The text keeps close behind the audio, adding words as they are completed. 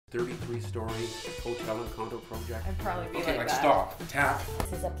33-story hotel and condo project. I'd probably be Okay, like like that. stop, tap.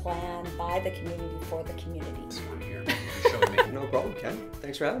 This is a plan by the community for the community. This one here, you showed me. No problem, Ken.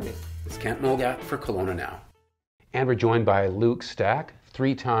 Thanks for having me. It's Kent Mulgat for KelownaNow. And we're joined by Luke Stack,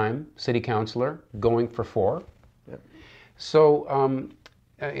 3-time city councillor, going for 4. Yep. So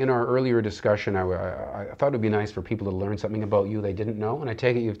in our earlier discussion, I thought it would be nice for people to learn something about you they didn't know. And I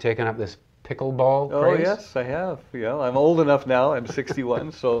take it you've taken up this pickleball Oh, craze? yes, I have. Yeah, I'm old enough now. I'm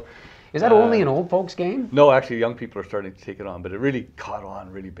 61, so... Is that only an old folks game? No, actually, young people are starting to take it on, but it really caught on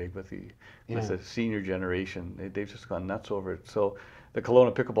really big with the senior generation. They've just gone nuts over it. So the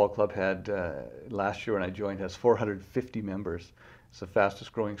Kelowna Pickleball Club had, last year when I joined, has 450 members. It's the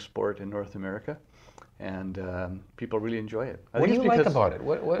fastest growing sport in North America, and people really enjoy it. What do you like about it?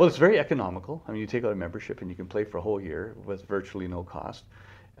 Well, it's very economical. I mean, you take out a membership and you can play for a whole year with virtually no cost,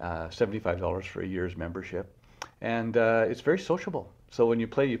 $75 for a year's membership, and it's very sociable. So when you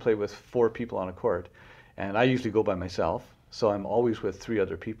play with 4 people on a court, and I usually go by myself, so I'm always with 3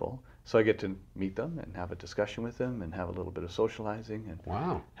 other people. So I get to meet them and have a discussion with them and have a little bit of socializing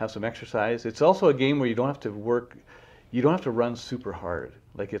and have some exercise. It's also a game where you don't have to work, you don't have to run super hard.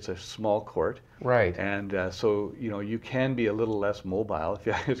 Like, it's a small court. Right. And so, you can be a little less mobile.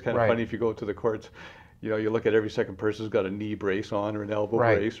 It's kind of funny if you go to the courts, you look at every second person's got a knee brace on or an elbow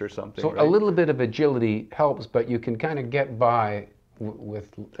brace or something. So a little bit of agility helps, but you can kind of get by with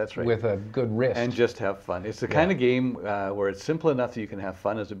a good wrist. And just have fun. It's the kind of game where it's simple enough that you can have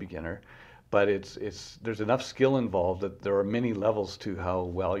fun as a beginner, but there's enough skill involved that there are many levels to how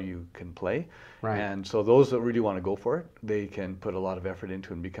well you can play. Right. And so those that really want to go for it, they can put a lot of effort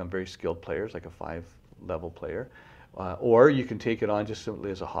into it and become very skilled players, like a 5-level player. Or you can take it on just simply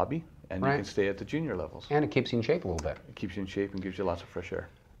as a hobby, and you can stay at the junior levels. And it keeps you in shape a little bit. It keeps you in shape and gives you lots of fresh air.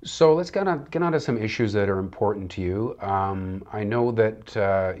 So let's get on to some issues that are important to you. I know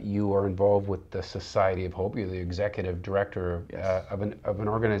that you are involved with the Society of Hope. You're the executive director of an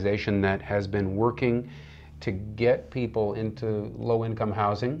organization that has been working to get people into low-income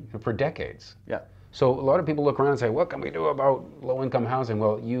housing for decades. Yeah. So a lot of people look around and say, what can we do about low-income housing?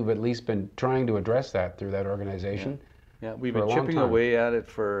 Well, you've at least been trying to address that through that organization. Yeah, we've been chipping away at it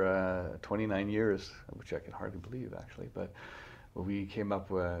for 29 years, which I can hardly believe, actually. But we came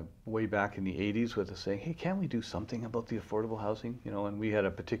up way back in the 80s with saying, hey, can't we do something about the affordable housing? And we had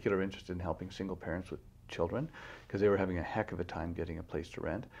a particular interest in helping single parents with children because they were having a heck of a time getting a place to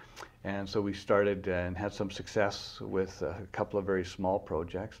rent. And so we started and had some success with a couple of very small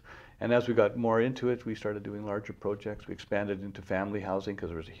projects. And as we got more into it, we started doing larger projects. We expanded into family housing because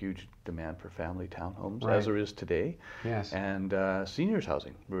there was a huge demand for family townhomes, as there is today. Yes. And seniors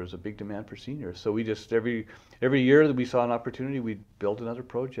housing. There was a big demand for seniors. So we just, every year that we saw an opportunity, we'd build another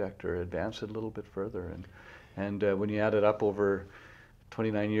project or advance it a little bit further. And when you add it up over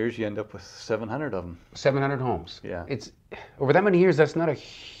 29 years, you end up with 700 of them. 700 homes. Yeah. It's over that many years, that's not a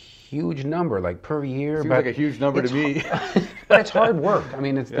huge number, like per year. Seems like a huge number to me. But it's hard work. I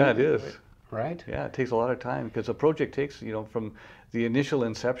mean, it is. Right? Yeah, it takes a lot of time because a project takes, from the initial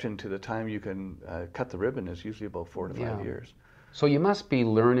inception to the time you can cut the ribbon is usually about 4 to 5 years. So you must be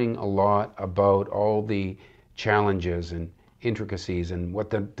learning a lot about all the challenges and intricacies and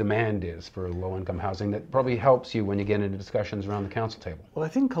what the demand is for low-income housing that probably helps you when you get into discussions around the council table. Well, I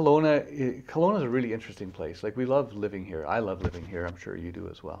think Kelowna is a really interesting place. Like, we love living here. I love living here. I'm sure you do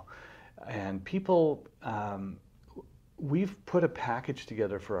as well. And people, we've put a package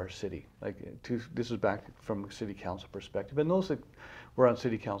together for our city. This is back from a city council perspective. And those that were on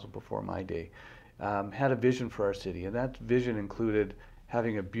city council before my day had a vision for our city. And that vision included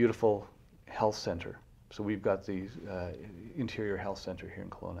having a beautiful health center. So we've got the Interior Health Center here in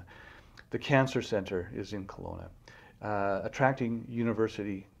Kelowna. The Cancer Center is in Kelowna. Attracting the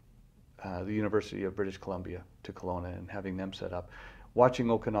University of British Columbia to Kelowna and having them set up.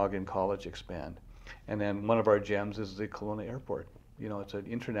 Watching Okanagan College expand. And then one of our gems is the Kelowna Airport. It's an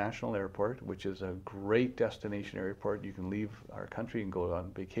international airport, which is a great destination airport. You can leave our country and go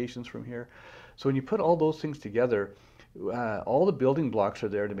on vacations from here. So when you put all those things together, all the building blocks are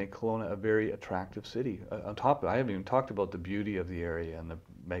there to make Kelowna a very attractive city. On top of it, I haven't even talked about the beauty of the area and the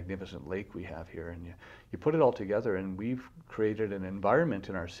magnificent lake we have here. And you put it all together, and we've created an environment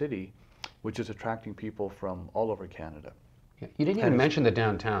in our city which is attracting people from all over Canada. Yeah. You didn't even mention the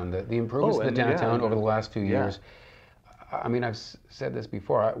downtown, the improvements in the downtown over the last few years. I mean, I've said this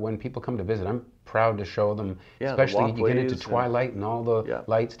before. When people come to visit, I'm proud to show them, especially you get into Twilight and all the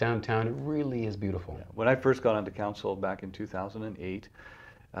lights downtown. It really is beautiful. Yeah. When I first got onto council back in 2008,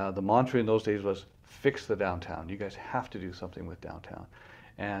 the mantra in those days was, fix the downtown. You guys have to do something with downtown.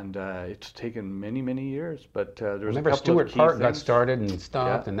 And it's taken many, many years, but there's a Remember, couple Stewart of key Park got things. started and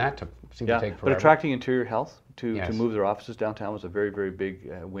stopped, Yeah. and that seemed Yeah, to take but forever. attracting Interior Health to Yes. move their offices downtown was a very, very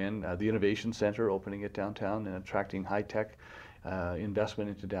big win. The Innovation Center opening it downtown and attracting high-tech investment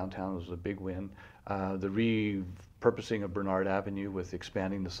into downtown was a big win. The repurposing of Bernard Avenue with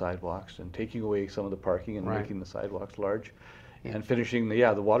expanding the sidewalks and taking away some of the parking and Right. making the sidewalks large, and finishing the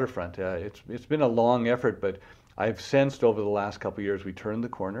waterfront. It's been a long effort, but I've sensed over the last couple of years we turned the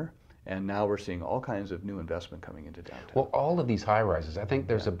corner, and now we're seeing all kinds of new investment coming into downtown. Well, all of these high-rises, I think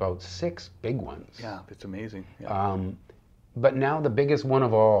there's about 6 big ones. Yeah, it's amazing. Yeah. But now the biggest one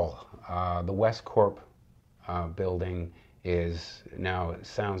of all, the West Corp building, is now, it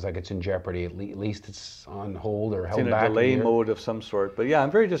sounds like it's in jeopardy. At least it's on hold or It's held in back a delay year. mode of some sort. But yeah,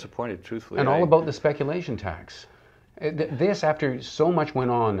 I'm very disappointed, truthfully. And all about the speculation tax. This, after so much went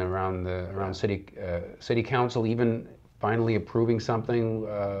on around city council, even finally approving something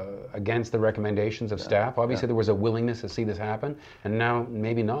against the recommendations of staff. Obviously, there was a willingness to see this happen, and now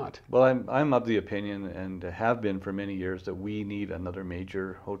maybe not. Well, I'm of the opinion, and have been for many years, that we need another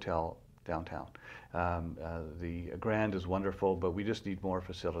major hotel downtown. The Grand is wonderful, but we just need more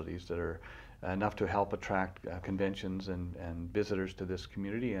facilities that are enough to help attract conventions and visitors to this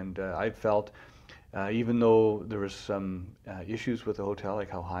community. And I felt, even though there was some issues with the hotel, like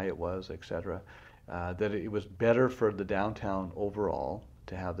how high it was, etc., that it was better for the downtown overall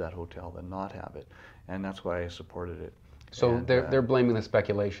to have that hotel than not have it, and that's why I supported it. So And, they're blaming the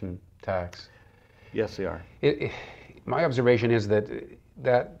speculation tax. yes, they are. My observation is that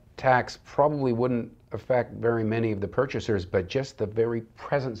that tax probably wouldn't affect very many of the purchasers, but just the very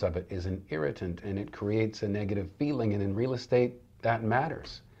presence of it is an irritant, and it creates a negative feeling, and in real estate, that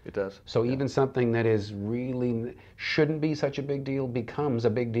matters. It does. So even something that is really shouldn't be such a big deal becomes a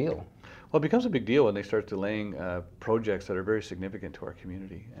big deal. Well, it becomes a big deal when they start delaying projects that are very significant to our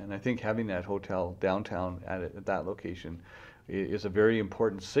community. And I think having that hotel downtown at that location is a very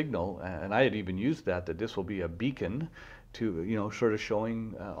important signal. And I had even used that this will be a beacon to, sort of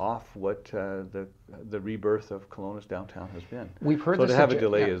showing off what the rebirth of Kelowna's downtown has been. We've heard so the to have a sugge-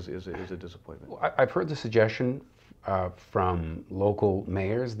 delay yeah. is a disappointment. I've heard the suggestion from local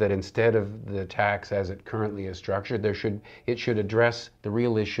mayors that instead of the tax as it currently is structured, it should address the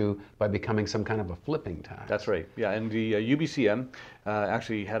real issue by becoming some kind of a flipping tax. That's right. Yeah, and the UBCM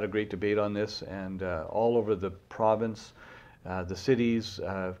actually had a great debate on this, and all over the province, the cities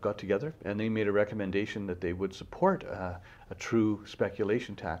got together, and they made a recommendation that they would support a true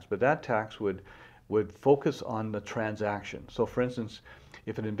speculation tax. But that tax would focus on the transaction. So, for instance,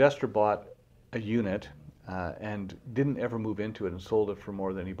 if an investor bought a unit and didn't ever move into it and sold it for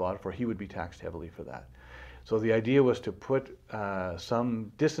more than he bought it for, he would be taxed heavily for that. So the idea was to put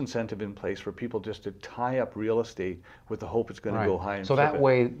some disincentive in place for people just to tie up real estate with the hope it's going to go high. And so flip that it.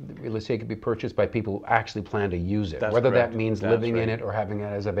 way, the real estate could be purchased by people who actually plan to use it, That's whether correct. that means That's living in right. it or having it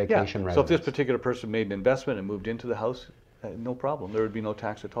as a Yeah. vacation So if residence. this particular person made an investment and moved into the house, no problem. There would be no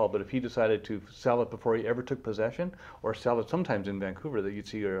tax at all. But if he decided to sell it before he ever took possession, or sell it, sometimes in Vancouver that you'd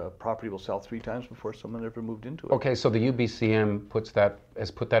see a property will sell 3 times before someone ever moved into it. Okay, so the UBCM has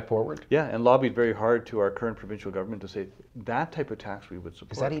put that forward? Yeah, and lobbied very hard to our current provincial government to say that type of tax we would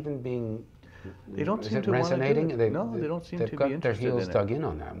support. Is that even being... They don't is seem it to want to do resonating? it. No, they don't seem to They've be got their interested heels in it. dug in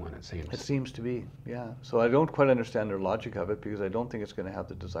on that one, it seems. It seems to be, yeah. So I don't quite understand their logic of it, because I don't think it's going to have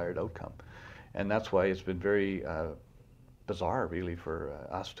the desired outcome. And that's why it's been very bizarre, really, for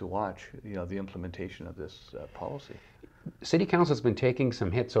us to watch, the implementation of this policy. City Council's been taking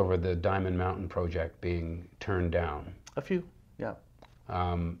some hits over the Diamond Mountain project being turned down. A few, yeah.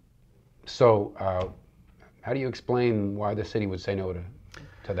 So how do you explain why the city would say no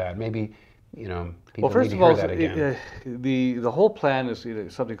to that? Maybe, people Well, first need of to all, hear that again. the whole plan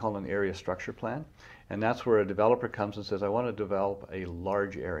is something called an area structure plan, and that's where a developer comes and says, I want to develop a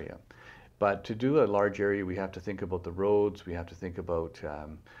large area. But to do a large area, we have to think about the roads, we have to think about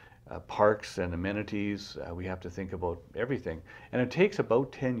parks and amenities, we have to think about everything. And it takes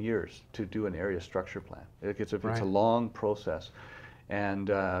about 10 years to do an area structure plan. It's a long process.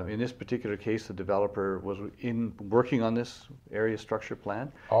 And in this particular case, the developer was working on this area structure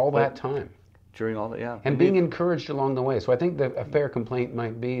plan. All that time. During all that, yeah. And being encouraged along the way. So I think that a fair complaint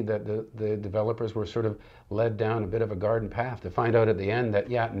might be that the developers were sort of led down a bit of a garden path to find out at the end that,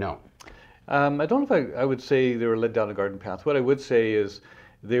 no. I don't know if I would say they were led down a garden path. What I would say is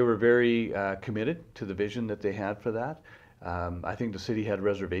they were very committed to the vision that they had for that. I think the city had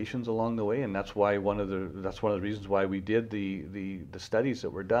reservations along the way, and that's why one of the reasons why we did the studies that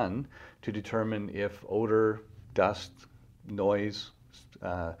were done to determine if odor, dust, noise,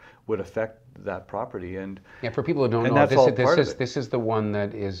 would affect that property. And Yeah, for people who don't And know, that's all part of it. this is the one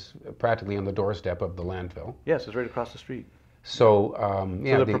that is practically on the doorstep of the landfill. yes, it's right across the street. So,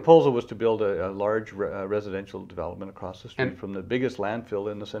 yeah, So the proposal was to build a large residential development across the street from the biggest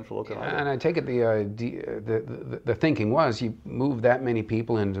landfill in the central Okanagan. and I take it the thinking was you move that many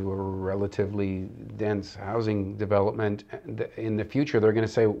people into a relatively dense housing development. In the future, they're going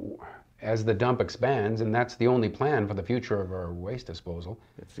to say, as the dump expands, and that's the only plan for the future of our waste disposal.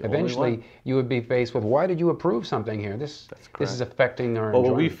 It's the only Eventually, one. you would be faced with, why did you approve something here? This is affecting our Well,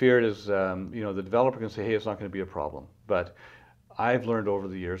 what we enjoyment. feared is, the developer can say, hey, it's not going to be a problem. But I've learned over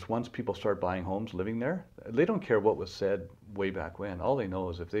the years, once people start buying homes, living there, they don't care what was said way back when. All they know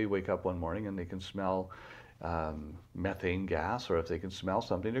is if they wake up one morning and they can smell methane gas, or if they can smell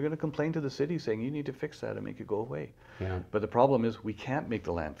something, they're going to complain to the city saying, you need to fix that and make it go away. Yeah. But the problem is we can't make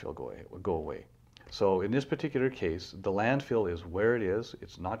the landfill go away. So in this particular case, the landfill is where it is.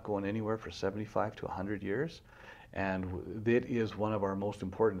 It's not going anywhere for 75 to 100 years. And it is one of our most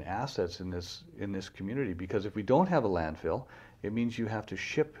important assets in this community, because if we don't have a landfill, it means you have to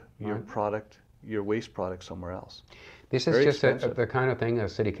ship your product, your waste product, somewhere else. This is Very just expensive. the kind of thing a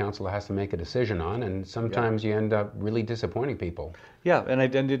city council has to make a decision on, and sometimes you end up really disappointing people. Yeah,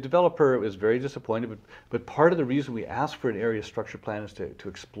 and the developer is very disappointed, but part of the reason we ask for an area structure plan is to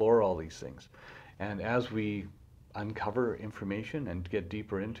explore all these things. And as we uncover information and get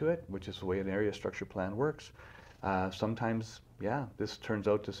deeper into it, which is the way an area structure plan works, sometimes, this turns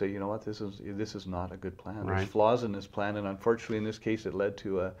out to say, you know what, this is not a good plan. Right. There's flaws in this plan, and unfortunately in this case it led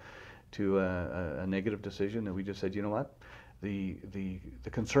to a negative decision, and we just said, you know what, the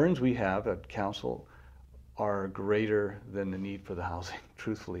concerns we have at council are greater than the need for the housing,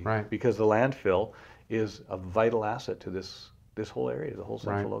 truthfully. Right. Because the landfill is a vital asset to this whole area, the whole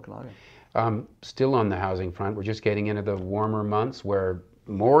central Right. Okanagan. Still on the housing front, we're just getting into the warmer months where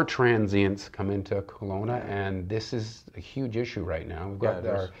more transients come into Kelowna, and this is a huge issue right now. We've got Yeah,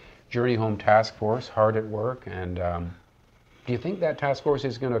 it our is. Journey Home Task Force hard at work, and do you think that task force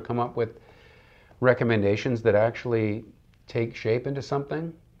is going to come up with recommendations that actually take shape into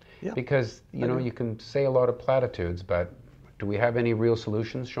something? Yeah. Because, you can say a lot of platitudes, but do we have any real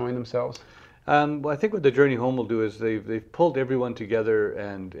solutions showing themselves? Well, I think what the Journey Home will do is they've pulled everyone together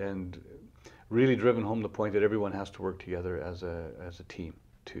and really driven home the point that everyone has to work together as a team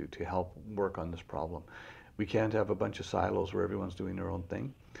to help work on this problem. We can't have a bunch of silos where everyone's doing their own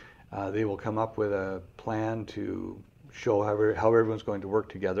thing. They will come up with a plan to show how everyone's going to work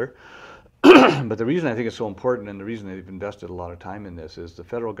together. But the reason I think it's so important, and the reason they've invested a lot of time in this, is the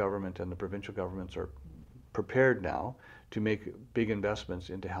federal government and the provincial governments are prepared now to make big investments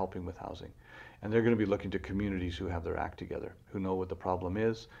into helping with housing. And they're going to be looking to communities who have their act together, who know what the problem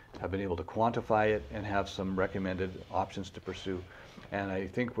is, have been able to quantify it, and have some recommended options to pursue. And I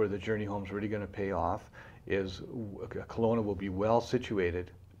think where the Journey Home's really going to pay off is Kelowna will be well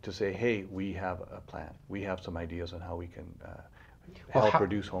situated to say, hey, we have a plan. We have some ideas on how we can help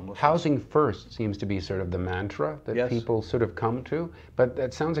reduce homelessness. Housing first seems to be sort of the mantra that Yes. people sort of come to, but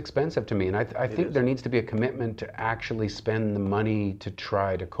that sounds expensive to me, and I think is. there needs to be a commitment to actually spend the money to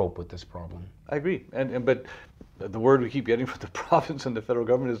try to cope with this problem. I agree, but the word we keep getting from the province and the federal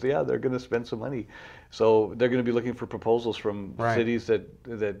government is, they're going to spend some money. So they're going to be looking for proposals from Right. cities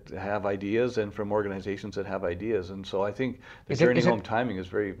that have ideas and from organizations that have ideas. And so I think the Is it- Journey is it- Home timing is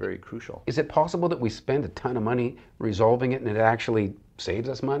very, very crucial. Is it possible that we spend a ton of money resolving it and it actually saves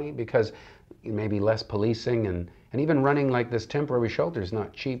us money? Because maybe less policing and even running like this temporary shelter is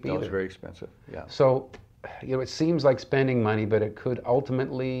not cheap No, either. it's very expensive, yeah. So, it seems like spending money, but it could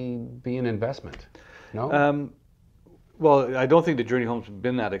ultimately be an investment. No? Well, I don't think the Journey Home's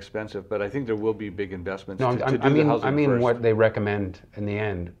been that expensive, but I think there will be big investments No, to do I the mean, housing I mean first. what they recommend in the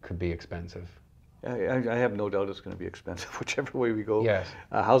end could be expensive. I have no doubt it's going to be expensive, whichever way we go. Yes.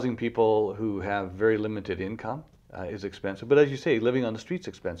 Housing people who have very limited income is expensive, but as you say, living on the street's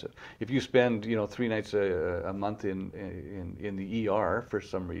expensive. If you spend 3 nights a month in the ER for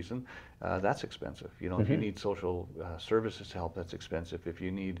some reason, that's expensive. If you need social services help, that's expensive. If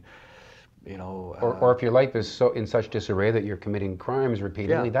you need Or if your life is so in such disarray that you're committing crimes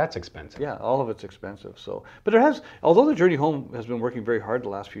repeatedly, Yeah. that's expensive. Yeah, all of it's expensive. So, but although the Journey Home has been working very hard the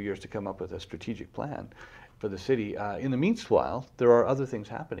last few years to come up with a strategic plan for the city, in the meanwhile, there are other things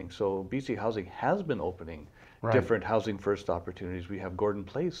happening. So BC Housing has been opening Right. different housing first opportunities. We have Gordon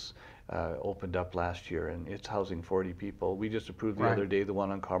Place opened up last year, and it's housing 40 people. We just approved the Right. other day the one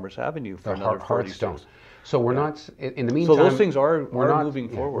on Commerce Avenue for Or another 46. Hearthstone. So we're not, in the meantime... So those things are we're not moving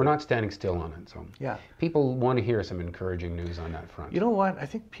forward. We're not standing still on it. So Yeah. people want to hear some encouraging news on that front. You know what? I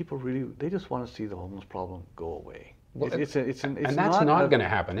think people they just want to see the homeless problem go away. Well, It's and that's not going to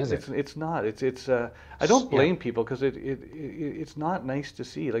happen, is it? It's not. I don't blame people because it's not nice to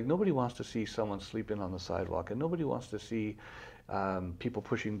see. Like nobody wants to see someone sleeping on the sidewalk, and nobody wants to see people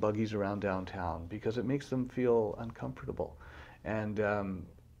pushing buggies around downtown because it makes them feel uncomfortable. And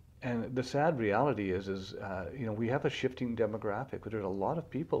the sad reality is you know, we have a shifting demographic. There's a lot of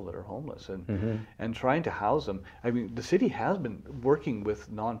people that are homeless, and trying to house them. I mean, the city has been working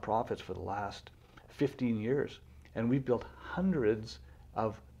with nonprofits for the last 15 years, and we've built hundreds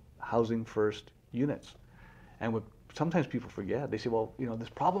of housing first units. And what sometimes people forget, they say, well, you know, this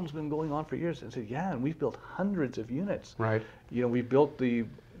problem's been going on for years. And I say, yeah, and we've built hundreds of units. Right. You know, we built the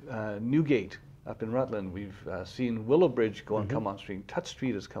Newgate up in Rutland. We've seen Willowbridge come on stream. Tut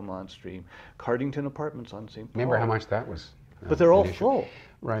Street has come on stream. Cardington Apartments on St. Paul. Remember how much that was? But they're all an issue. full.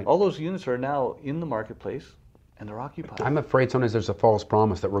 Right. All those units are now in the marketplace, and they're occupied. I'm afraid sometimes there's a false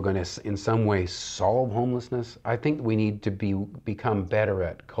promise that we're going to, in some way, solve homelessness. I think we need to become better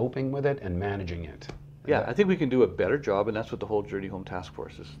at coping with it and managing it. Yeah, I think we can do a better job, and that's what the whole Journey Home Task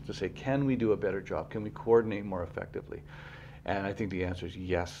Force is, to say, can we do a better job? Can we coordinate more effectively? And I think the answer is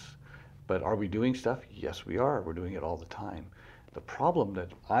yes. But are we doing stuff? Yes, we are. We're doing it all the time. The problem that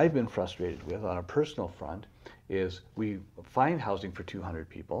I've been frustrated with on a personal front is we find housing for 200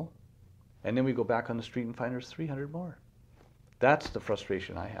 people, and then we go back on the street and find there's 300 more. That's the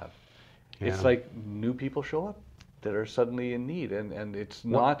frustration I have. Yeah. It's like new people show up that are suddenly in need, and it's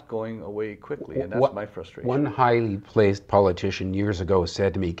not going away quickly, and that's my frustration. One highly placed politician years ago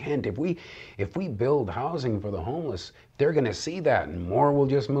said to me, Kent, if we build housing for the homeless, they're going to see that and more will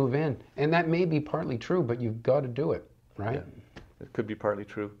just move in. And that may be partly true, but you've got to do it, right? Yeah, it could be partly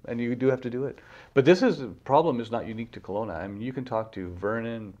true, and you do have to do it. But problem is not unique to Kelowna. I mean, you can talk to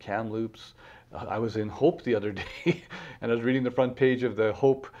Vernon, Kamloops. I was in Hope the other day, and I was reading the front page of the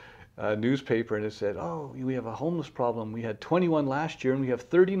Hope newspaper, and it said, oh, we have a homeless problem. We had 21 last year and we have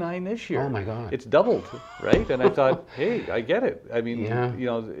 39 this year. Oh my God. It's doubled, right? And I thought, hey, I get it. I mean, yeah. You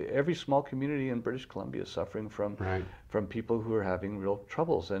know, every small community in British Columbia is suffering from people who are having real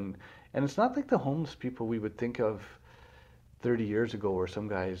troubles. And it's not like the homeless people we would think of 30 years ago, where some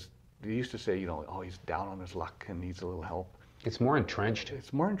guys, they used to say, you know, oh, he's down on his luck and needs a little help. It's more entrenched.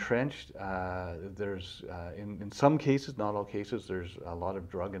 It's more entrenched. There's, in some cases, not all cases, there's a lot of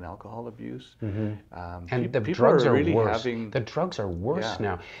drug and alcohol abuse. Mm-hmm. And the drugs are really worse. The drugs are worse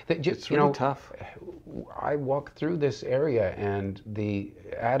now. It's really tough. I walk through this area, and the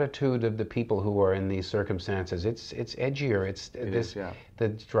attitude of the people who are in these circumstances, it's edgier. The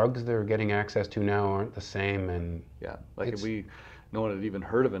drugs they're getting access to now aren't the same. And no one had even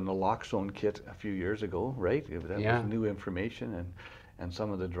heard of a naloxone kit a few years ago, right? That was new information, and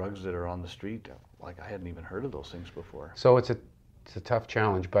some of the drugs that are on the street, like I hadn't even heard of those things before. So it's a tough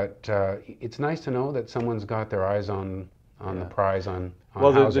challenge, but it's nice to know that someone's got their eyes on the prize on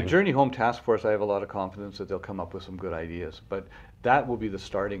housing. The Journey Home Task Force, I have a lot of confidence that they'll come up with some good ideas, but that will be the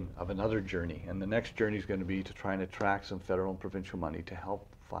starting of another journey, and the next journey is going to be to try and attract some federal and provincial money to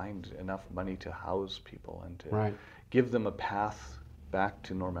help find enough money to house people and to give them a path back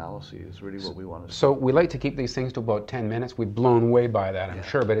to normalcy is really what we want to do. So we like to keep these things to about 10 minutes. We've blown way by that, I'm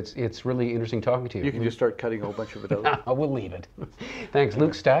sure, but it's really interesting talking to you. You can just start cutting a whole bunch of it out. We'll leave it. Thanks.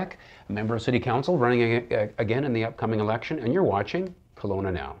 Luke Stack, a member of City Council, running again in the upcoming election, and you're watching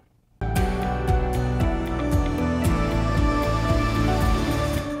Kelowna Now.